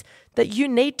space that you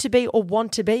need to be or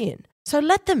want to be in. So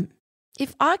let them.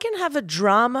 If I can have a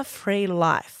drama-free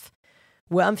life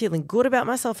where I'm feeling good about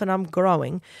myself and I'm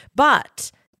growing,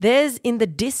 but there's in the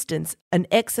distance an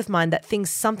ex of mine that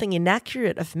thinks something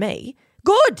inaccurate of me,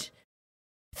 good.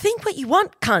 Think what you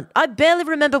want, cunt. I barely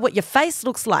remember what your face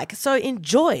looks like, so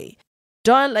enjoy.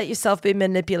 Don't let yourself be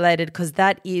manipulated because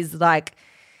that is like,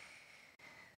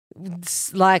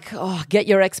 get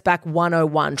your ex back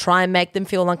 101. Try and make them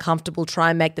feel uncomfortable.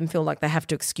 Try and make them feel like they have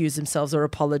to excuse themselves or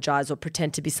apologize or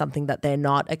pretend to be something that they're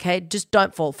not, okay? Just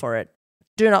don't fall for it.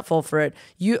 Do not fall for it.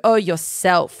 You owe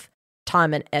yourself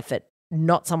time and effort,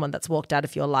 not someone that's walked out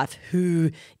of your life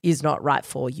who is not right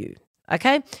for you,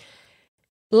 okay?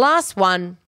 Last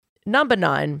one, number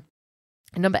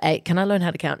 8. Can I learn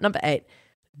how to count? Number 8,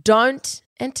 don't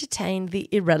entertain the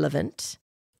irrelevant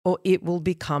or it will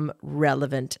become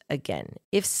relevant again.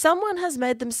 If someone has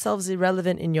made themselves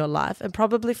irrelevant in your life, and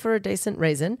probably for a decent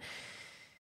reason,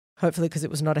 hopefully because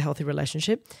it was not a healthy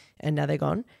relationship and now they're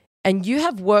gone, and you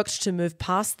have worked to move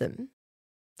past them,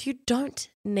 you don't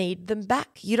need them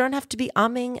back. You don't have to be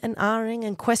umming and ahhing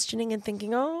and questioning and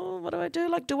thinking, oh, what do I do?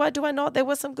 Like, do I not? There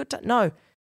was some good time. No.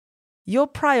 Your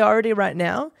priority right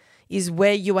now is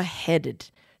where you are headed,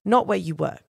 not where you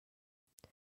were.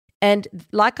 And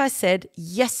like I said,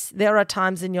 yes, there are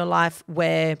times in your life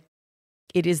where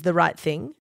it is the right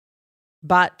thing,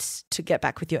 but to get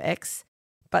back with your ex.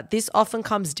 But this often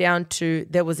comes down to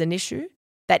there was an issue.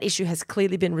 That issue has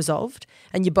clearly been resolved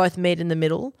and you both meet in the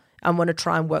middle and want to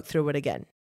try and work through it again.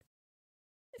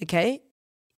 Okay?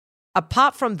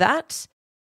 Apart from that,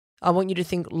 I want you to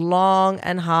think long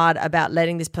and hard about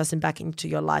letting this person back into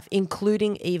your life,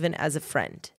 including even as a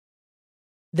friend.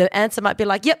 The answer might be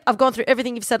like, yep, I've gone through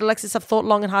everything you've said, Alexis. I've thought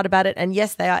long and hard about it. And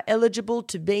yes, they are eligible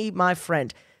to be my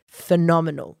friend.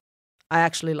 Phenomenal. I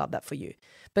actually love that for you.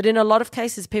 But in a lot of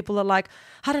cases, people are like,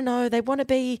 I don't know, they want to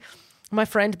be my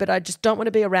friend, but I just don't want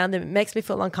to be around them. It makes me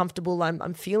feel uncomfortable.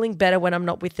 I'm feeling better when I'm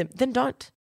not with them. Then don't.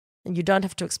 And you don't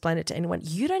have to explain it to anyone.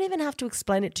 You don't even have to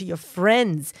explain it to your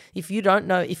friends if you don't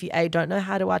know, if you don't know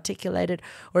how to articulate it,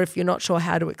 or if you're not sure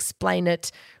how to explain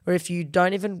it, or if you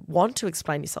don't even want to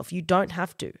explain yourself. You don't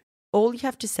have to. All you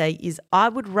have to say is, I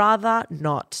would rather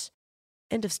not.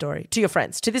 End of story. To your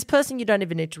friends. To this person, you don't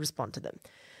even need to respond to them.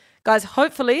 Guys,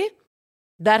 hopefully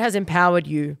that has empowered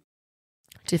you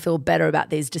to feel better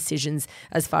about these decisions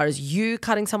as far as you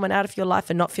cutting someone out of your life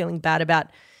and not feeling bad about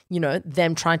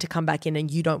them trying to come back in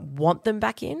and you don't want them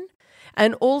back in.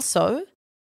 And also,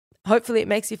 hopefully it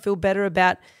makes you feel better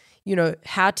about,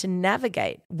 how to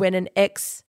navigate when an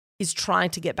ex is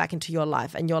trying to get back into your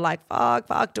life and you're like,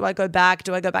 fuck, do I go back?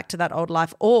 Do I go back to that old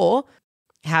life? Or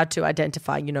how to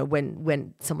identify,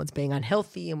 when someone's being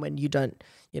unhealthy and when you don't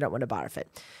want to barf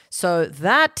it. So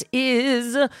that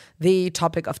is the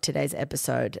topic of today's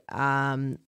episode.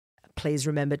 Please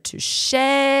remember to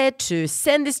share, to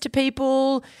send this to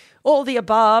people, all the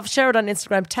above. Share it on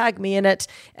Instagram, tag me in it.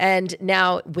 And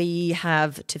now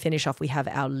to finish off, we have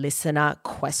our listener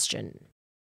question.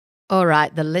 All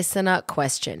right, the listener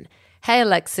question. Hey,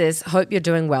 Alexis, hope you're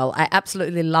doing well. I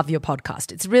absolutely love your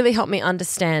podcast. It's really helped me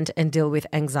understand and deal with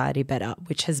anxiety better,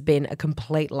 which has been a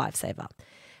complete lifesaver.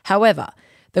 However,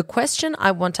 the question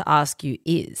I want to ask you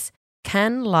is,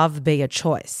 can love be a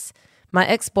choice? My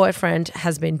ex-boyfriend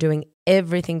has been doing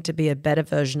everything to be a better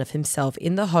version of himself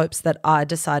in the hopes that I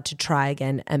decide to try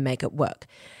again and make it work.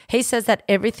 He says that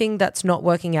everything that's not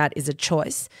working out is a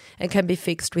choice and can be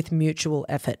fixed with mutual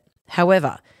effort.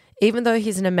 However, even though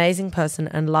he's an amazing person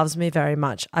and loves me very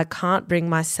much, I can't bring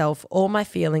myself or my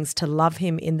feelings to love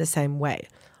him in the same way.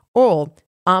 Or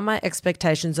are my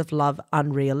expectations of love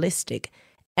unrealistic?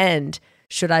 And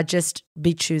should I just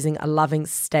be choosing a loving,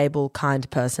 stable, kind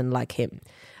person like him?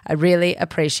 I really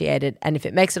appreciate it. And if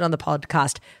it makes it on the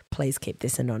podcast, please keep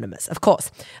this anonymous. Of course.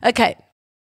 Okay.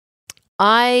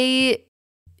 I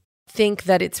think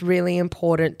that it's really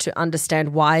important to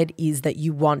understand why it is that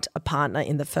you want a partner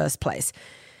in the first place.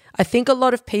 I think a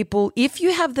lot of people, if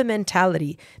you have the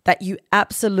mentality that you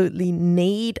absolutely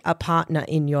need a partner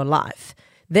in your life,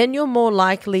 then you're more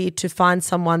likely to find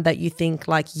someone that you think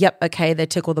like, yep, okay, they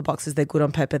tick all the boxes, they're good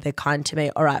on paper, they're kind to me.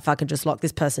 All right, if I can just lock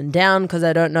this person down because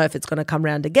I don't know if it's going to come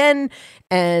around again,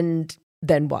 and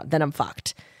then what? Then I'm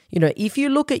fucked. If you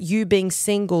look at you being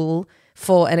single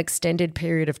for an extended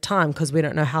period of time, because we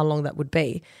don't know how long that would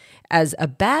be, as a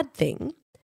bad thing,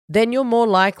 then you're more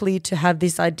likely to have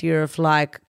this idea of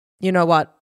like, you know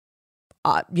what?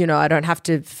 I don't have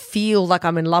to feel like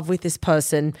I'm in love with this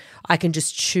person. I can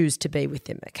just choose to be with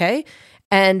him, okay?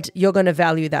 And you're going to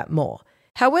value that more.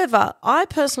 However, I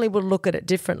personally would look at it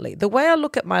differently. The way I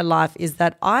look at my life is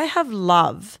that I have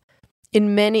love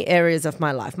in many areas of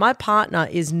my life. My partner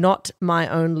is not my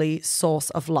only source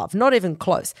of love, not even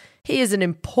close. He is an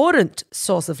important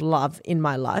source of love in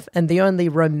my life and the only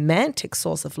romantic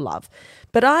source of love.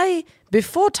 But I,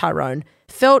 before Tyrone,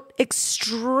 felt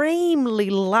extremely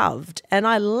loved, and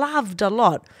I loved a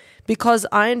lot because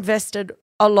I invested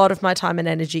a lot of my time and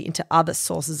energy into other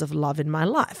sources of love in my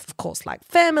life, of course, like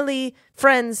family,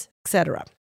 friends, etc.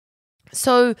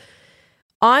 So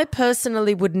I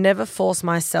personally would never force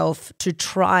myself to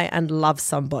try and love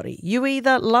somebody. You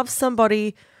either love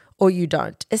somebody or you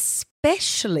don't,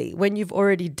 especially when you've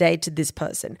already dated this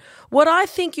person. What I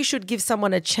think you should give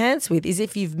someone a chance with is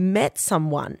if you've met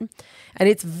someone and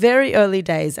it's very early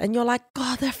days and you're like,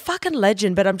 God, they're a fucking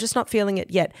legend, but I'm just not feeling it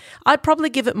yet. I'd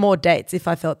probably give it more dates if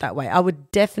I felt that way. I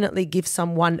would definitely give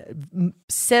someone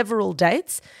several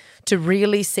dates to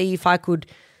really see if I could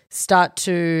start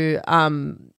to,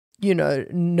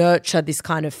 nurture this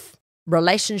kind of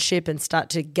relationship and start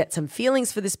to get some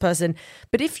feelings for this person.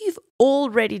 But if you've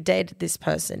already dated this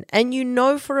person and you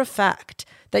know for a fact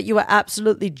that you are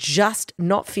absolutely just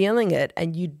not feeling it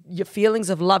and your feelings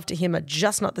of love to him are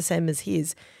just not the same as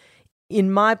his,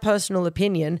 in my personal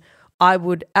opinion, I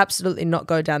would absolutely not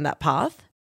go down that path.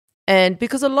 And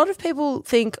because a lot of people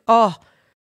think, oh,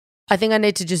 I think I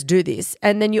need to just do this.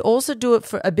 And then you also do it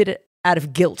for a bit out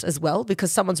of guilt as well,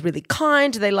 because someone's really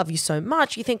kind, they love you so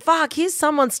much. You think, fuck, here's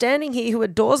someone standing here who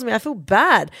adores me. I feel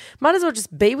bad. Might as well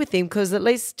just be with him because at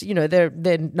least,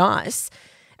 they're nice.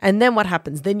 And then what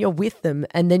happens? Then you're with them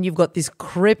and then you've got this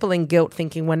crippling guilt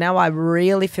thinking, well, now I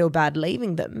really feel bad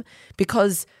leaving them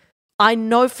because I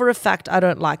know for a fact I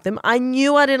don't like them. I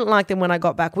knew I didn't like them when I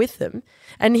got back with them.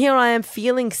 And here I am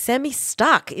feeling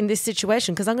semi-stuck in this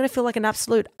situation because I'm going to feel like an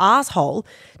absolute asshole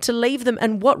to leave them.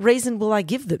 And what reason will I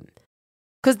give them?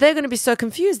 Because they're going to be so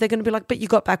confused. They're going to be like, but you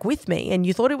got back with me and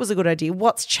you thought it was a good idea.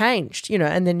 What's changed?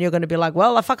 And then you're going to be like,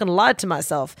 well, I fucking lied to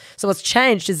myself. So what's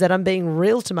changed is that I'm being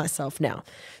real to myself now.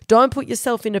 Don't put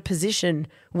yourself in a position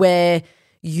where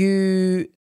you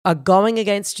are going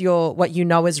against what you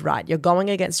know is right. You're going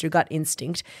against your gut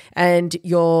instinct and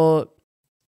you're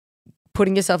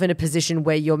putting yourself in a position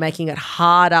where you're making it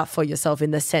harder for yourself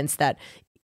in the sense that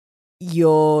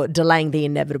you're delaying the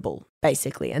inevitable,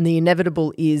 basically. And the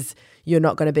inevitable is you're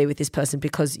not going to be with this person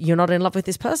because you're not in love with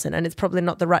this person and it's probably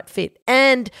not the right fit.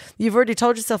 And you've already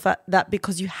told yourself that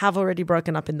because you have already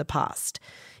broken up in the past.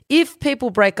 If people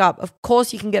break up, of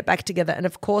course you can get back together and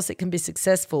of course it can be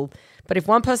successful. But if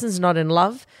one person's not in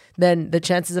love, then the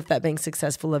chances of that being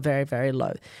successful are very, very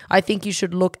low. I think you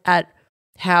should look at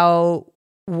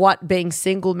what being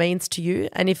single means to you.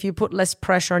 And if you put less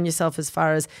pressure on yourself as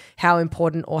far as how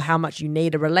important or how much you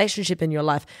need a relationship in your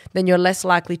life, then you're less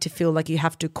likely to feel like you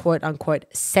have to quote unquote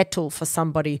settle for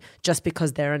somebody just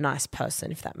because they're a nice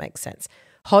person, if that makes sense.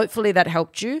 Hopefully that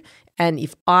helped you. And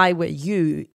if I were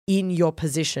you in your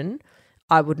position,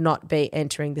 I would not be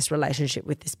entering this relationship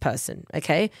with this person,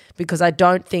 okay? Because I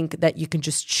don't think that you can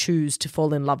just choose to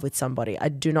fall in love with somebody. I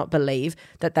do not believe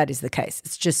that is the case.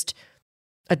 It's just,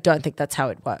 I don't think that's how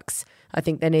it works. I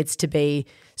think there needs to be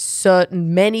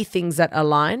many things that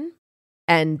align.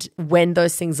 And when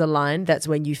those things align, that's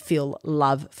when you feel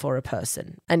love for a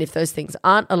person. And if those things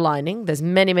aren't aligning, there's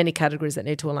many, many categories that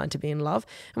need to align to be in love.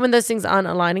 And when those things aren't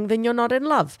aligning, then you're not in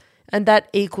love. And that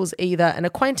equals either an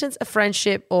acquaintance, a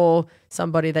friendship, or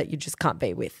somebody that you just can't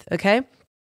be with, okay?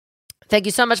 Thank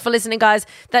you so much for listening, guys.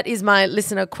 That is my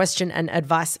listener question and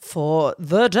advice for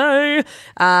the day.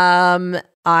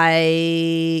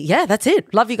 That's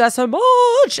it. Love you guys so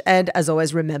much. And as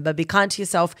always, remember, be kind to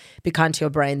yourself, be kind to your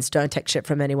brains. Don't take shit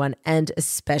from anyone, and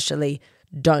especially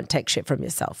don't take shit from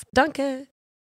yourself. Danke.